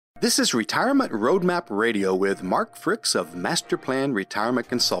This is Retirement Roadmap Radio with Mark Fricks of MasterPlan Retirement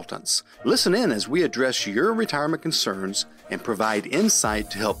Consultants. Listen in as we address your retirement concerns and provide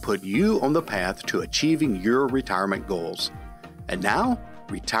insight to help put you on the path to achieving your retirement goals. And now,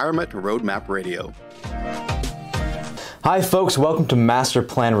 Retirement Roadmap Radio. Hi folks, welcome to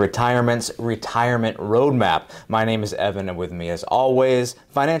MasterPlan Retirement's Retirement Roadmap. My name is Evan, and with me as always,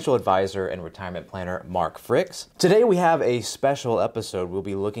 financial advisor and retirement planner Mark Fricks. Today we have a special episode. We'll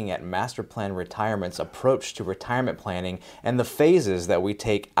be looking at MasterPlan Retirement's approach to retirement planning and the phases that we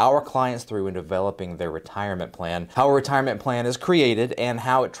take our clients through in developing their retirement plan, how a retirement plan is created, and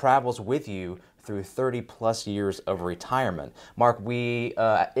how it travels with you through 30 plus years of retirement. Mark, we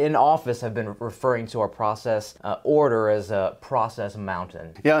in office have been referring to our process order as a process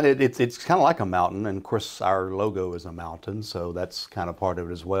mountain. Yeah, it's kind of like a mountain, and of course our logo is a mountain, so that's kind of part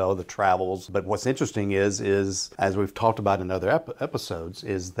of it as well, the travels. But what's interesting is as we've talked about in other episodes,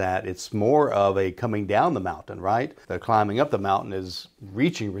 is that it's more of a coming down the mountain, right? The climbing up the mountain is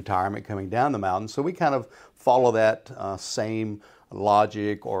reaching retirement, coming down the mountain. So we kind of follow that same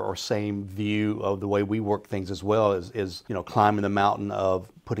logic or same view of the way we work things as well, is climbing the mountain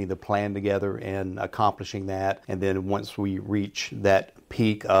of putting the plan together and accomplishing that. And then once we reach that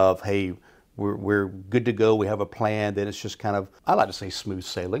peak of, hey, we're good to go, we have a plan, then it's just kind of, I like to say smooth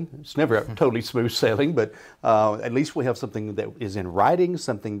sailing. It's never totally smooth sailing, but at least we have something that is in writing,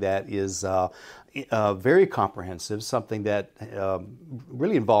 something that is very comprehensive, something that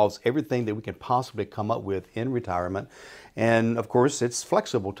really involves everything that we can possibly come up with in retirement. And of course, it's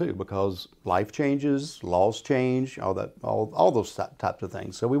flexible too, because life changes, laws change, all those types of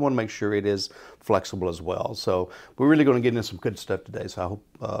things. So we want to make sure it is flexible as well. So we're really going to get into some good stuff today. So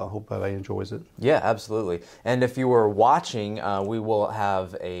I hope everybody enjoys it. Yeah, absolutely. And if you were watching, we will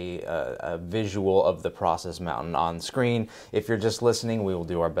have a visual of the process mountain on screen. If you're just listening, we will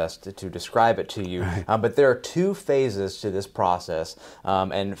do our best to describe it to you. Right. But there are two phases to this process,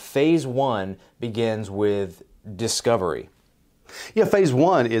 and phase one begins with discovery. Yeah, phase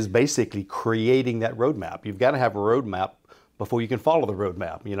one is basically creating that roadmap. You've got to have a roadmap before you can follow the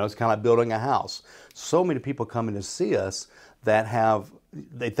roadmap. It's kind of like building a house. So many people come in to see us that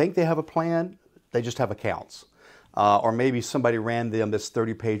they think they have a plan, they just have accounts. Or maybe somebody ran them this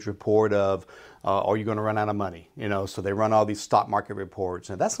 30-page report of, are you going to run out of money? So they run all these stock market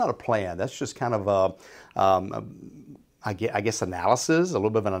reports. And that's not a plan. That's just kind of I guess analysis, a little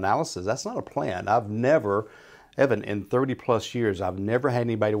bit of an analysis. That's not a plan. Evan, in 30 plus years, I've never had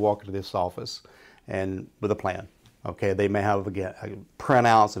anybody walk into this office and with a plan. Okay, they may have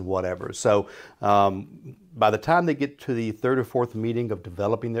printouts and whatever. So by the time they get to the third or fourth meeting of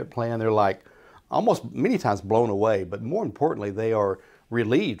developing their plan, they're like almost many times blown away. But more importantly, they are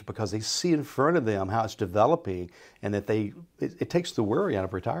relieved because they see in front of them how it's developing, and that it takes the worry out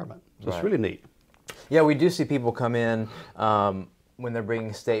of retirement. So Right. It's really neat. Yeah, we do see people come in when they're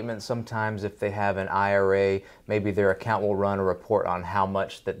bringing statements. Sometimes if they have an IRA, maybe their account will run a report on how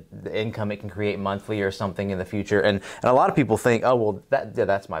much the income it can create monthly or something in the future. And a lot of people think, oh, well,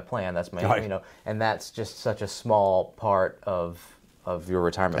 that's my plan. That's my, right. And that's just such a small part of your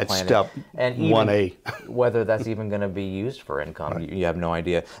retirement plan. Step and 1A. Whether that's even going to be used for income, right. You have no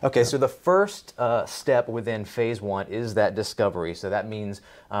idea. Okay, so the first step within phase one is that discovery. So that means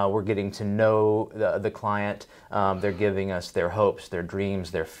we're getting to know the client. They're giving us their hopes, their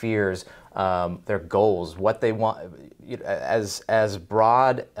dreams, their fears, their goals, what they want, as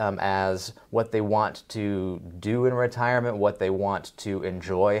broad as what they want to do in retirement, what they want to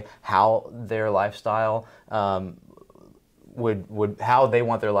enjoy, how their lifestyle how they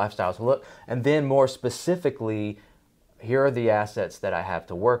want their lifestyle to look, and then more specifically, here are the assets that I have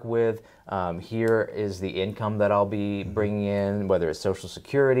to work with. Here is the income that I'll be bringing in, whether it's Social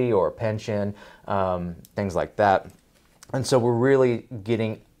Security or pension, things like that. And so we're really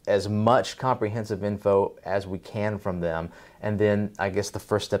getting as much comprehensive info as we can from them. And then I guess the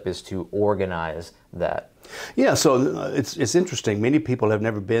first step is to organize that. Yeah, so it's interesting. Many people have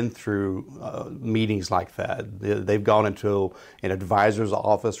never been through meetings like that. They've gone into an advisor's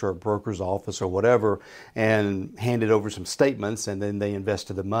office or a broker's office or whatever and handed over some statements, and then they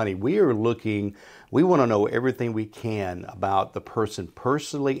invested the money. We want to know everything we can about the person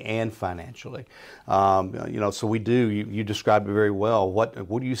personally and financially. So we do. You described it very well. What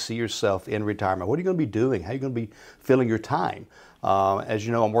do you see yourself in retirement? What are you going to be doing? How are you going to be filling your time? As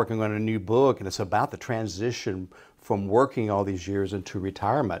you know, I'm working on a new book, and it's about the transition from working all these years into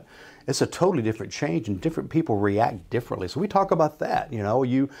retirement. It's a totally different change, and different people react differently. So we talk about that.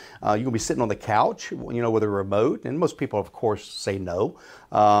 You're gonna be sitting on the couch, with a remote, and most people, of course, say no.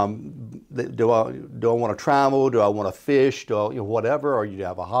 Do I want to travel? Do I want to fish? Whatever? Or you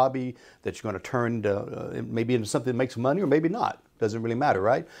have a hobby that you're going to turn to maybe into something that makes money, or maybe not. Doesn't really matter,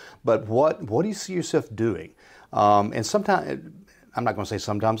 right? But what do you see yourself doing? And sometimes, I'm not going to say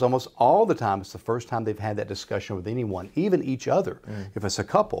sometimes, almost all the time, it's the first time they've had that discussion with anyone, even each other, if it's a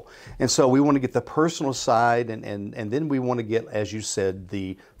couple. And so we want to get the personal side, and then we want to get, as you said,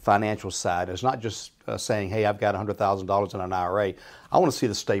 the financial side. It's not just saying, hey, I've got $100,000 in an IRA. I want to see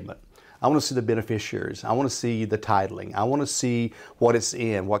the statement. I want to see the beneficiaries. I want to see the titling. I want to see what it's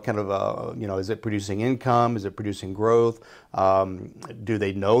in. What kind of, is it producing income? Is it producing growth? Do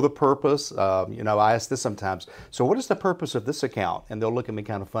they know the purpose? I ask this sometimes. So what is the purpose of this account? And they'll look at me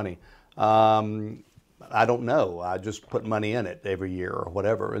kind of funny. I don't know. I just put money in it every year or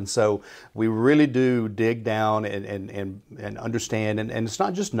whatever. And so we really do dig down and understand. And it's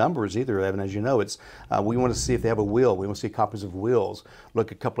not just numbers either, Evan. As you know, it's we want to see if they have a will. We want to see copies of wills.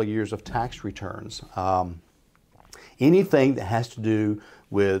 Look at a couple of years of tax returns. Anything that has to do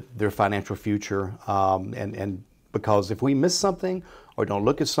with their financial future. And because if we miss something or don't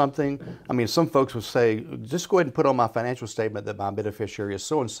look at something, I mean, some folks will say, just go ahead and put on my financial statement that my beneficiary is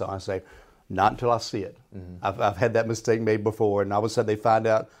so-and-so. I say, not until I see it. I've had that mistake made before, and all of a sudden they find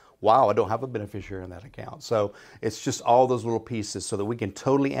out, wow, I don't have a beneficiary in that account. So it's just all those little pieces so that we can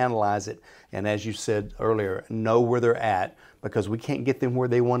totally analyze it, and as you said earlier, know where they're at, because we can't get them where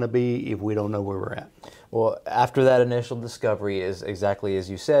they want to be if we don't know where we're at. Well, after that initial discovery is exactly as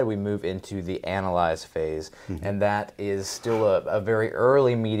you said, we move into the analyze phase, and that is still a very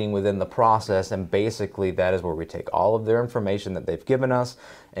early meeting within the process, and basically that is where we take all of their information that they've given us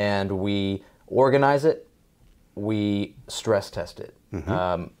and we organize it, we stress test it.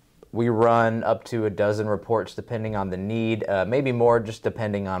 We run up to a dozen reports depending on the need, maybe more just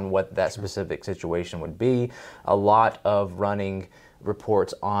depending on what that specific situation would be. A lot of running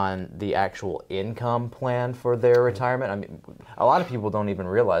reports on the actual income plan for their retirement. I mean, a lot of people don't even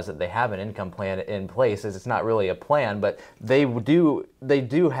realize that they have an income plan in place, as it's not really a plan, but they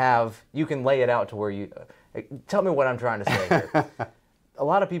do have, you can lay it out to where you, tell me what I'm trying to say here. A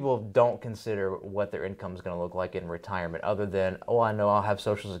lot of people don't consider what their income is going to look like in retirement, other than, oh, I know I'll have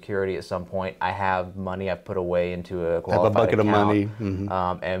Social Security at some point. I have money I've put away into a qualified have a bucket account, of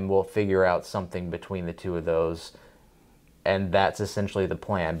money. And we'll figure out something between the two of those, and that's essentially the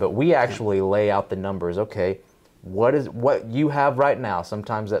plan. But we actually lay out the numbers. Okay, what you have right now?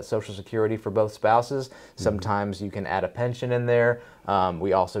 Sometimes that's Social Security for both spouses. Sometimes you can add a pension in there.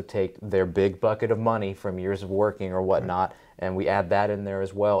 We also take their big bucket of money from years of working or whatnot, and we add that in there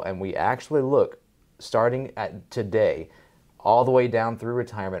as well. And we actually look, starting at today, all the way down through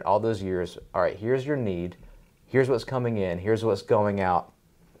retirement, all those years, all right, here's your need, here's what's coming in, here's what's going out.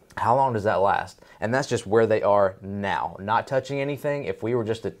 How long does that last? And that's just where they are now, not touching anything. If we were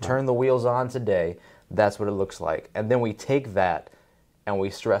just to turn the wheels on today, that's what it looks like. And then we take that and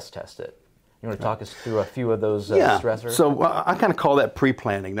we stress test it. You want to talk us through a few of those stressors? So I kind of call that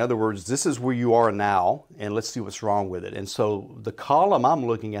pre-planning. In other words, this is where you are now, and let's see what's wrong with it. And so the column I'm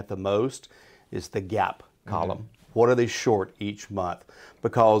looking at the most is the gap column. What are they short each month?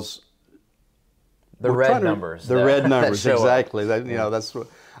 Because the red numbers. The red numbers, exactly. That's what.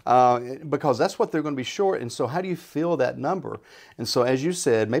 Because that's what they're going to be short. And so how do you fill that number? And so as you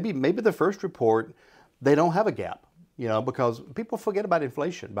said, maybe the first report, they don't have a gap. Because people forget about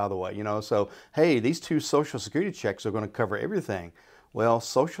inflation, by the way. So, hey, these 2 Social Security checks are going to cover everything. Well,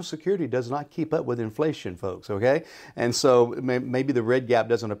 Social Security does not keep up with inflation, folks, okay? And so maybe the red gap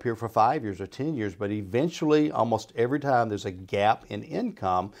doesn't appear for 5 years or 10 years, but eventually, almost every time there's a gap in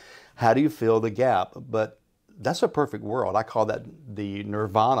income, how do you fill the gap? But that's a perfect world. I call that the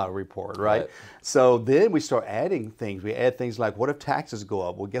Nirvana report, right? So then we start adding things. We add things like, what if taxes go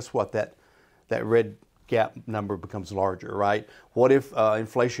up? Well, guess what? That red gap number becomes larger, right? What if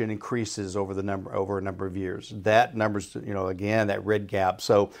inflation increases over a number of years? That number's, again, that red gap.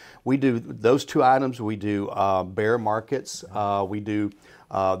 So we do those 2 items. We do bear markets. We do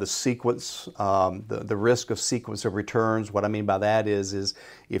the sequence, the risk of sequence of returns. What I mean by that is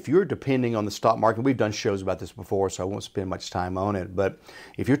if you're depending on the stock market, we've done shows about this before, so I won't spend much time on it, but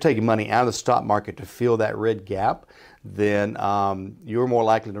if you're taking money out of the stock market to fill that red gap, then you're more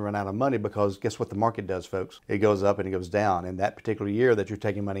likely to run out of money, because guess what the market does, folks? It goes up and it goes down. And that particular year that you're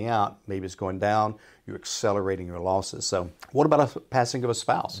taking money out, maybe it's going down, you're accelerating your losses. So what about a passing of a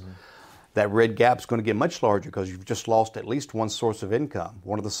spouse? that red gap is going to get much larger because you've just lost at least one source of income.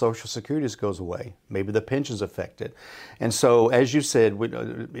 One of the Social Securities goes away. Maybe the pension's affected. And so, as you said,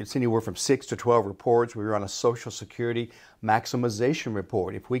 it's anywhere from 6 to 12 reports. We run a Social Security maximization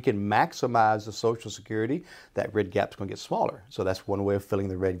report. If we can maximize the Social Security, that red gap's going to get smaller. So that's one way of filling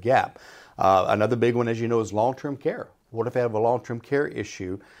the red gap. Another big one, as you know, is long-term care. What if I have a long-term care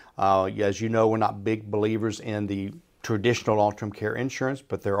issue? As you know, we're not big believers in the traditional long-term care insurance,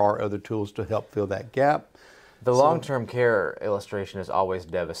 but there are other tools to help fill that gap. The long-term care illustration is always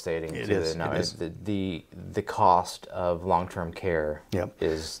devastating. It is. The cost of long-term care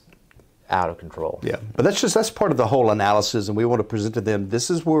is out of control. Yeah, but that's part of the whole analysis, and we want to present to them,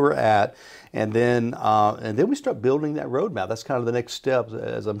 this is where we're at, and then we start building that roadmap. That's kind of the next step,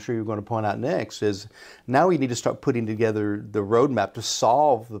 as I'm sure you're going to point out next, is now we need to start putting together the roadmap to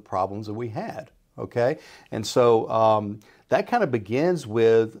solve the problems that we had. Okay, and so that kind of begins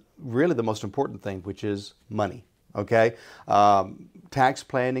with really the most important thing, which is money. Okay, tax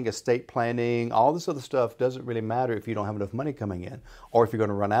planning, estate planning, all this other stuff doesn't really matter if you don't have enough money coming in, or if you're going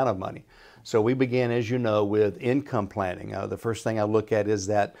to run out of money. So we began, as you know, with income planning. The first thing I look at is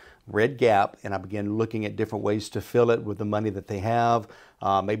that red gap, and I begin looking at different ways to fill it with the money that they have.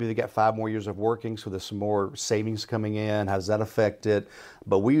 Maybe they got 5 more years of working, so there's some more savings coming in. How does that affect it?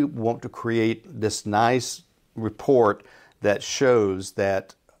 But we want to create this nice report that shows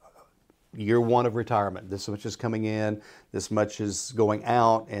that year 1 of retirement, this much is coming in, this much is going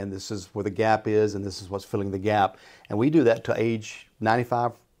out, and this is where the gap is, and this is what's filling the gap. And we do that to age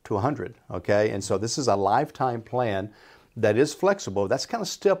 95 to 100, okay? And so this is a lifetime plan that is flexible. That's kind of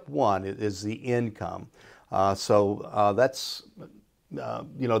step 1, is the income. So that's,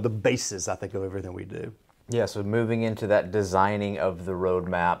 the basis, I think, of everything we do. Yeah, so moving into that designing of the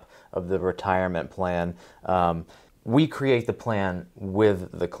roadmap of the retirement plan, we create the plan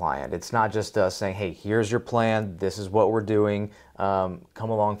with the client. It's not just us saying, hey, here's your plan, this is what we're doing, come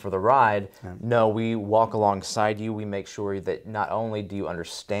along for the ride. Yeah. No, we walk alongside you. We make sure that not only do you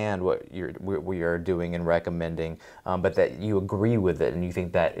understand what we are doing and recommending, but that you agree with it and you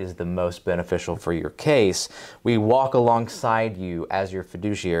think that is the most beneficial for your case. We walk alongside you as your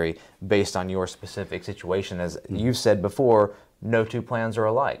fiduciary based on your specific situation. As you said before, no two plans are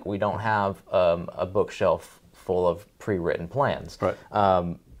alike. We don't have a bookshelf full of pre-written plans. Right.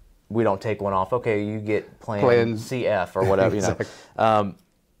 We don't take one off. Okay, you get plan CF or whatever. Exactly.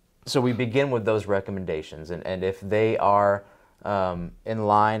 So we begin with those recommendations, and if they are in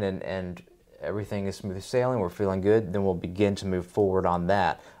line and everything is smooth sailing, we're feeling good, then we'll begin to move forward on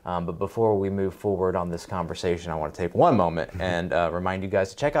that. But before we move forward on this conversation, I want to take one moment and remind you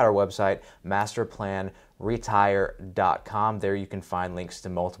guys to check out our website, MasterPlanRetire.com. There you can find links to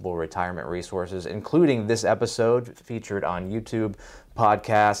multiple retirement resources, including this episode featured on YouTube,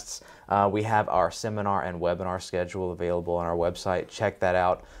 podcasts. We have our seminar and webinar schedule available on our website. Check that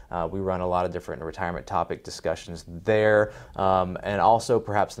out. We run a lot of different retirement topic discussions there. And also,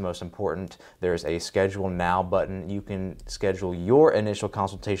 perhaps the most important, there's a Schedule Now button. You can schedule your initial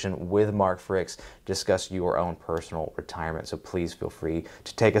consultation with Mark Fricks, discuss your own personal retirement. So please feel free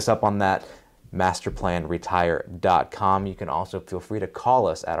to take us up on that. MasterPlanRetire.com. You can also feel free to call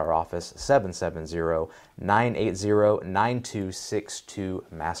us at our office, 770-980-9262,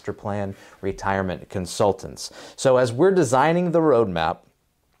 MasterPlan Retirement Consultants. So as we're designing the roadmap,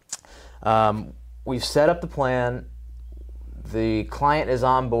 we've set up the plan, the client is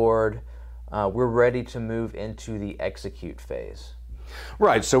on board, we're ready to move into the execute phase.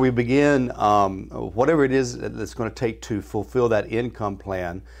 Right, so we begin, whatever it is that's going to take to fulfill that income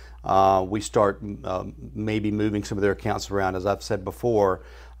plan. We start maybe moving some of their accounts around. As I've said before,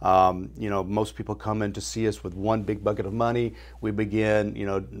 most people come in to see us with one big bucket of money. We begin,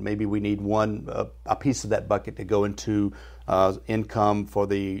 maybe we need a piece of that bucket to go into income for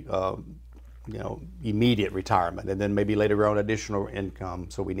the immediate retirement, and then maybe later on additional income.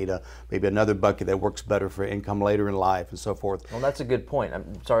 So we need maybe another bucket that works better for income later in life and so forth. Well, that's a good point.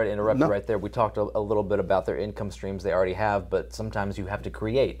 I'm sorry to interrupt you right there. We talked a little bit about their income streams they already have, but sometimes you have to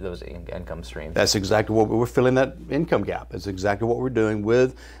create those income streams. That's exactly what we're filling, that income gap. That's exactly what we're doing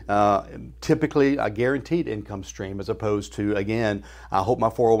with typically a guaranteed income stream, as opposed to, again, I hope my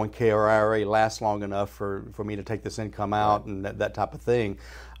 401k or IRA lasts long enough for me to take this income out, and that type of thing.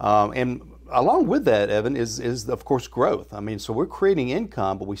 And along with that, Evan, is of course growth. I mean, so we're creating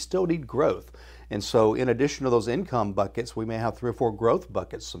income, but we still need growth. And so in addition to those income buckets, we may have 3 or 4 growth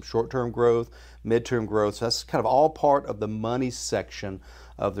buckets, some short-term growth, mid-term growth. So that's kind of all part of the money section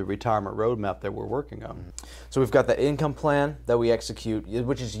of the retirement roadmap that we're working on. So we've got the income plan that we execute,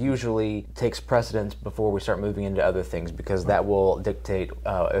 which is usually takes precedence before we start moving into other things, because that will dictate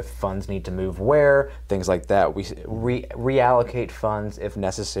if funds need to move where, things like that. We reallocate funds if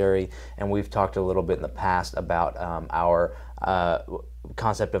necessary, and we've talked a little bit in the past about our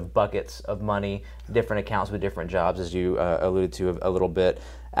concept of buckets of money, different accounts with different jobs, as you alluded to a little bit.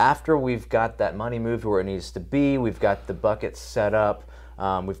 After we've got that money moved where it needs to be, we've got the buckets set up,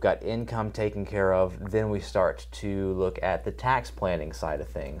 we've got income taken care of, then we start to look at the tax planning side of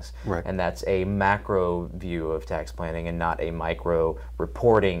things. Right. And that's a macro view of tax planning and not a micro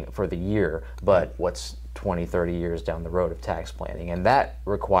reporting for the year, but what's 20, 30 years down the road of tax planning. And that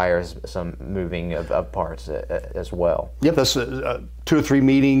requires some moving of parts as well. Yep, that's 2 or 3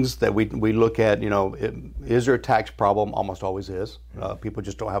 meetings that we look at, is there a tax problem? Almost always is. People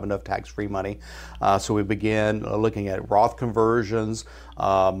just don't have enough tax-free money. So we begin looking at Roth conversions,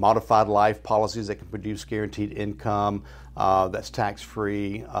 modified life policies that can produce guaranteed income that's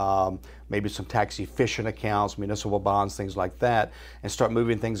tax-free, maybe some tax-efficient accounts, municipal bonds, things like that, and start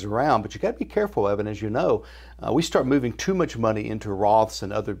moving things around. But you got to be careful, Evan, as you know. We start moving too much money into Roths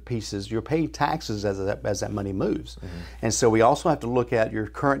and other pieces, you're paying taxes as that money moves. And so we also have to look at your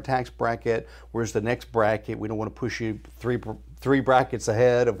current tax bracket, where's the next bracket. We don't want to push you three brackets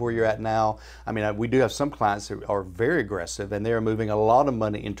ahead of where you're at now. I mean, we do have some clients that are very aggressive, and they're moving a lot of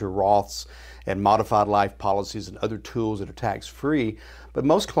money into Roths and modified life policies and other tools that are tax-free. But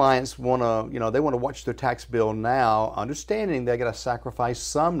most clients want to, they want to watch their tax bill now, understanding they got to sacrifice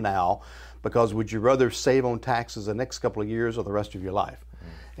some now, because would you rather save on taxes the next couple of years or the rest of your life?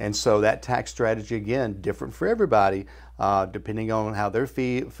 And so that tax strategy, again, different for everybody, depending on how they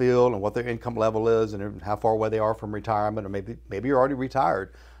feel and what their income level is and how far away they are from retirement, or maybe you're already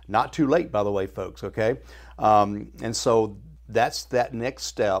retired. Not too late, by the way, folks, okay? And so that's that next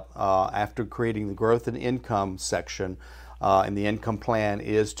step after creating the growth and income section in the income plan,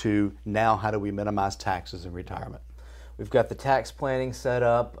 is to now how do we minimize taxes in retirement? We've got the tax planning set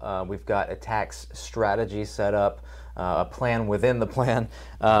up. We've got a tax strategy set up, a plan within the plan.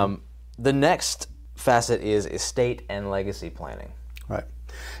 The next facet is estate and legacy planning. Right.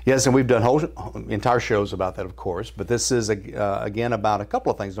 Yes, and we've done entire shows about that, of course, but this is, again, about a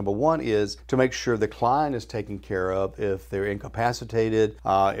couple of things. Number one is to make sure the client is taken care of if they're incapacitated,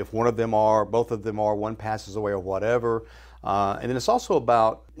 if one of them are, both of them are, one passes away or whatever. And then it's also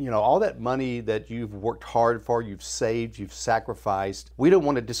about, all that money that you've worked hard for, you've saved, you've sacrificed. We don't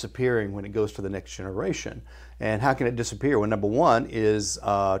want it disappearing when it goes to the next generation. And how can it disappear? Well, number one is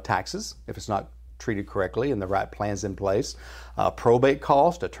taxes, if it's not treated correctly and the right plans in place, probate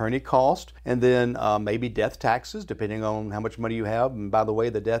cost, attorney cost, and then maybe death taxes, depending on how much money you have. And by the way,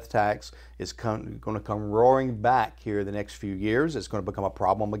 the death tax is going to come roaring back here the next few years. It's going to become a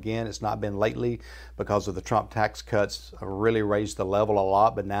problem again. It's not been lately because of the Trump tax cuts really raised the level a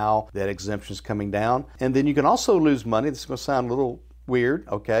lot, but now that exemption is coming down. And then you can also lose money. This is going to sound a little weird,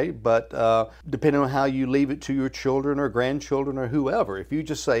 okay, but depending on how you leave it to your children or grandchildren or whoever, if you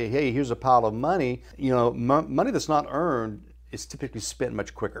just say, hey, here's a pile of money, money that's not earned is typically spent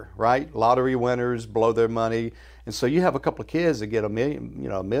much quicker, right? Lottery winners blow their money, and so you have a couple of kids that get a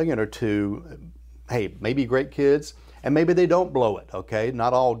million or two, hey, maybe great kids, and maybe they don't blow it, okay?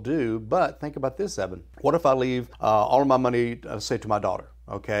 Not all do, but think about this, Evan. What if I leave all of my money, say, to my daughter?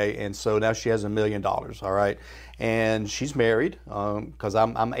 Okay, and so now she has $1 million, all right, and she's married because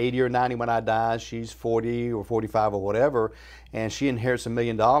I'm 80 or 90 when I die. She's 40 or 45 or whatever, and she inherits $1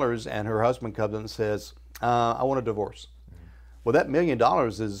 million, and her husband comes in and says, I want a divorce. Well, that $1 million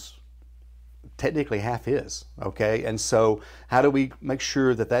is technically half his, okay? And so how do we make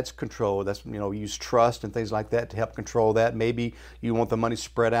sure that that's controlled? That's, use trust and things like that to help control that. Maybe you want the money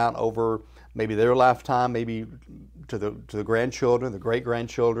spread out over maybe their lifetime, maybe to the grandchildren, the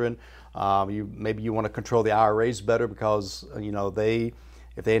great-grandchildren. Maybe you want to control the IRAs better because,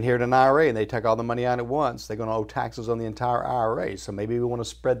 if they inherit an IRA and they take all the money out at once, they're going to owe taxes on the entire IRA. So maybe we want to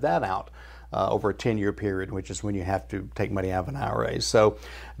spread that out over a 10-year period, which is when you have to take money out of an IRA. So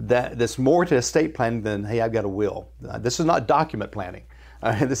there's more to estate planning than, hey, I've got a will. This is not document planning.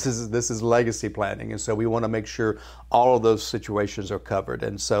 This is legacy planning, and so we want to make sure all of those situations are covered.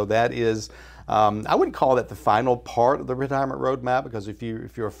 And so that is, I wouldn't call that the final part of the retirement roadmap, because if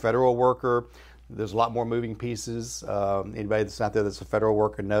you're a federal worker, there's a lot more moving pieces. Anybody that's out there that's a federal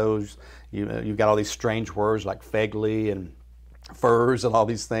worker knows you've got all these strange words like FEGLI and FERS and all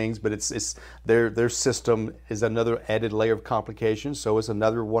these things, but it's their system is another added layer of complications. So it's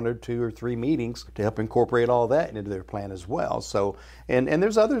another 1 or 2 or 3 meetings to help incorporate all that into their plan as well. So and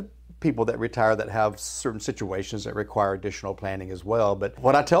there's other people that retire that have certain situations that require additional planning as well. But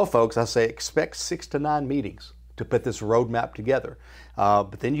what I tell folks, I say expect 6 to 9 meetings to put this roadmap together.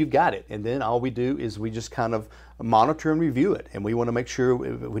 But then you've got it. And then all we do is we just kind of monitor and review it. And we want to make sure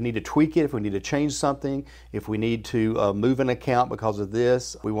if we need to tweak it, if we need to change something, if we need to move an account because of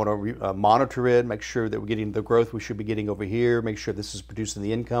this, we want to monitor it, make sure that we're getting the growth we should be getting over here, make sure this is producing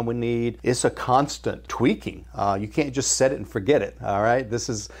the income we need. It's a constant tweaking. You can't just set it and forget it, all right? This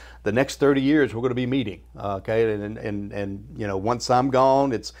is the next 30 years we're going to be meeting, okay? And you know, once I'm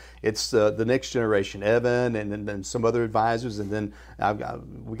gone, it's the next generation, Evan and some other advisors, and then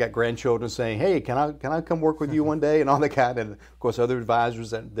we got grandchildren saying, hey, can I come work with you one day, and all that kind, and of course other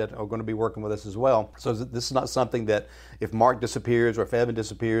advisors that are going to be working with us as well. So this is not something that if Mark disappears or if Evan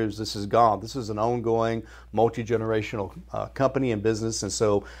disappears, this is gone. This is an ongoing multi-generational company and business, and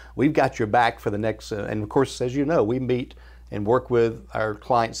so we've got your back for the next, and of course, as you know, we meet and work with our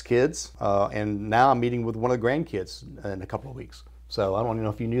clients' kids, and now I'm meeting with one of the grandkids in a couple of weeks. So I don't even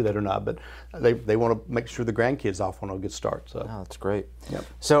know if you knew that or not, but they want to make sure the grandkids off on a good start. So that's great. Yep.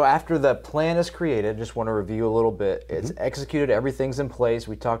 So after the plan is created, just want to review a little bit. It's executed, everything's in place.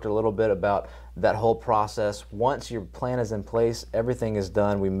 We talked a little bit about that whole process. Once your plan is in place, everything is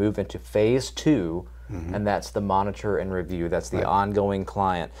done. We move into phase 2. And that's the monitor and review. That's the ongoing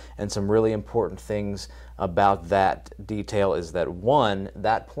client. And some really important things about that detail is that, one,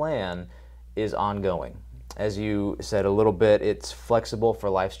 that plan is ongoing. As you said a little bit, it's flexible for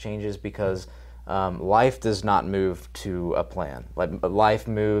life's changes because life does not move to a plan. Life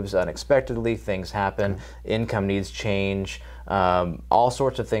moves unexpectedly, things happen, income needs change, all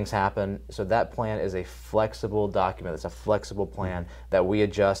sorts of things happen. So that plan is a flexible document. It's a flexible plan that we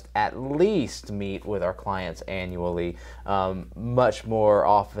adjust, at least meet with our clients annually. Much more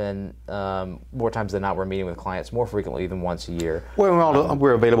often, more times than not, we're meeting with clients more frequently than once a year. Well,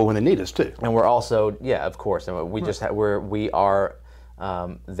 we're available when they need us too. And we're also, yeah, of course, and we just we are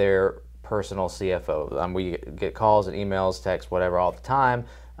their personal CFO. We get calls and emails, texts, whatever, all the time.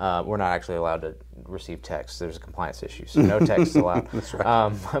 We're not actually allowed to receive texts. There's a compliance issue, so no text allowed. That's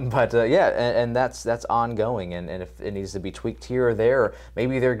right. But and that's ongoing, and if it needs to be tweaked here or there, or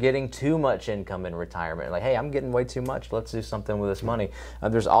maybe they're getting too much income in retirement. Like, hey, I'm getting way too much. Let's do something with this money.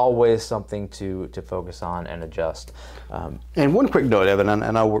 There's always something to focus on and adjust. And one quick note, Evan,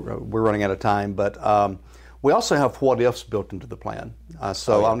 I know we're running out of time, but we also have what ifs built into the plan.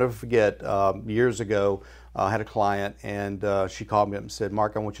 I'll never forget, years ago, I had a client, and she called me up and said,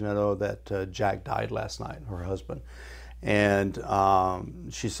 Mark, I want you to know that Jack died last night, her husband. And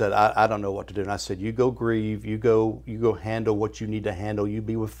she said, I don't know what to do. And I said, you go grieve, you go handle what you need to handle, you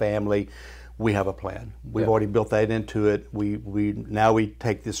be with family. We have a plan. We've already built that into it. Now we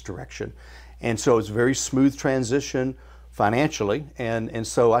take this direction. And so it's a very smooth transition financially, and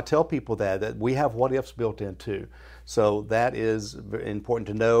so I tell people that we have what ifs built in too. So that is important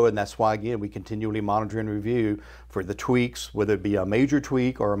to know, and that's why, again, we continually monitor and review for the tweaks, whether it be a major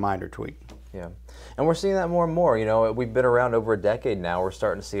tweak or a minor tweak. Yeah, and we're seeing that more and more. You know, we've been around over a decade now. We're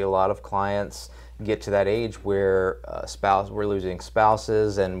starting to see a lot of clients get to that age where we're losing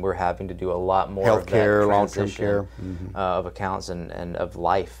spouses, and we're having to do a lot more healthcare, of that long-term care of accounts and of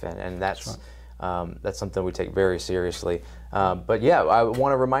life, and that's something we take very seriously. But yeah, I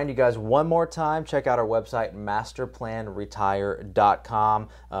want to remind you guys one more time, check out our website, MasterPlanRetire.com.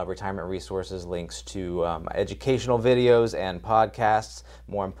 Retirement resources, links to educational videos and podcasts.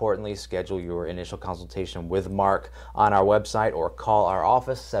 More importantly, schedule your initial consultation with Mark on our website or call our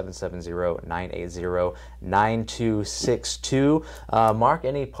office, 770-980-9262. Mark,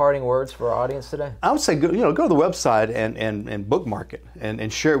 any parting words for our audience today? I would say go to the website and bookmark it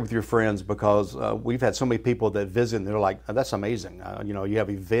and share it with your friends, because we've had so many people that visit and they're like, that's amazing. You have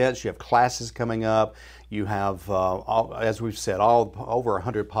events, you have classes coming up, you have, as we've said, over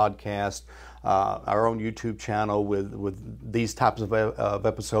 100 podcasts, our own YouTube channel with these types of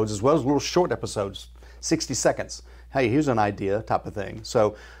episodes, as well as little short episodes, 60 seconds. Hey, here's an idea type of thing.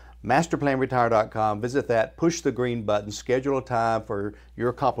 So MasterPlanRetire.com, visit that, push the green button, schedule a time for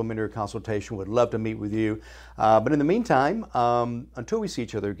your complimentary consultation. We'd love to meet with you. But in the meantime, until we see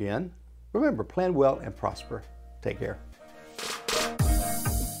each other again, remember, plan well and prosper. Take care.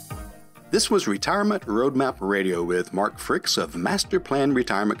 This was Retirement Roadmap Radio with Mark Fricks of MasterPlan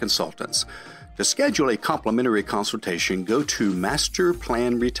Retirement Consultants. To schedule a complimentary consultation, go to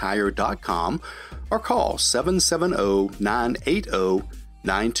MasterPlanRetire.com or call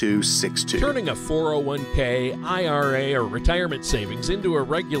 770-980-9262. Turning a 401k, IRA, or retirement savings into a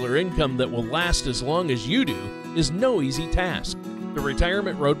regular income that will last as long as you do is no easy task. The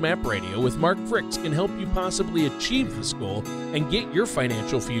Retirement Roadmap Radio with Mark Fricks can help you possibly achieve this goal and get your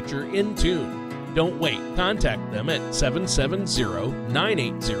financial future in tune. Don't wait. Contact them at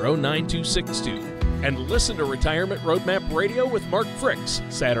 770-980-9262. And listen to Retirement Roadmap Radio with Mark Fricks,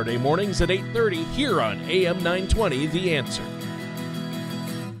 Saturday mornings at 8:30 here on AM 920, The Answer.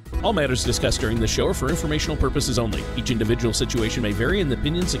 All matters discussed during this show are for informational purposes only. Each individual situation may vary, and the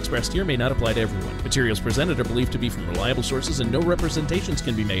opinions expressed here may not apply to everyone. Materials presented are believed to be from reliable sources, and no representations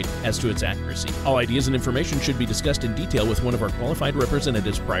can be made as to its accuracy. All ideas and information should be discussed in detail with one of our qualified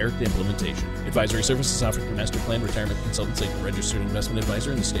representatives prior to implementation. Advisory services offered through MasterPlan Retirement Consultants, a registered investment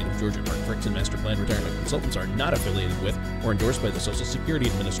advisor in the state of Georgia. Mark Fricks and MasterPlan Retirement Consultants are not affiliated with or endorsed by the Social Security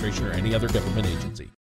Administration or any other government agency.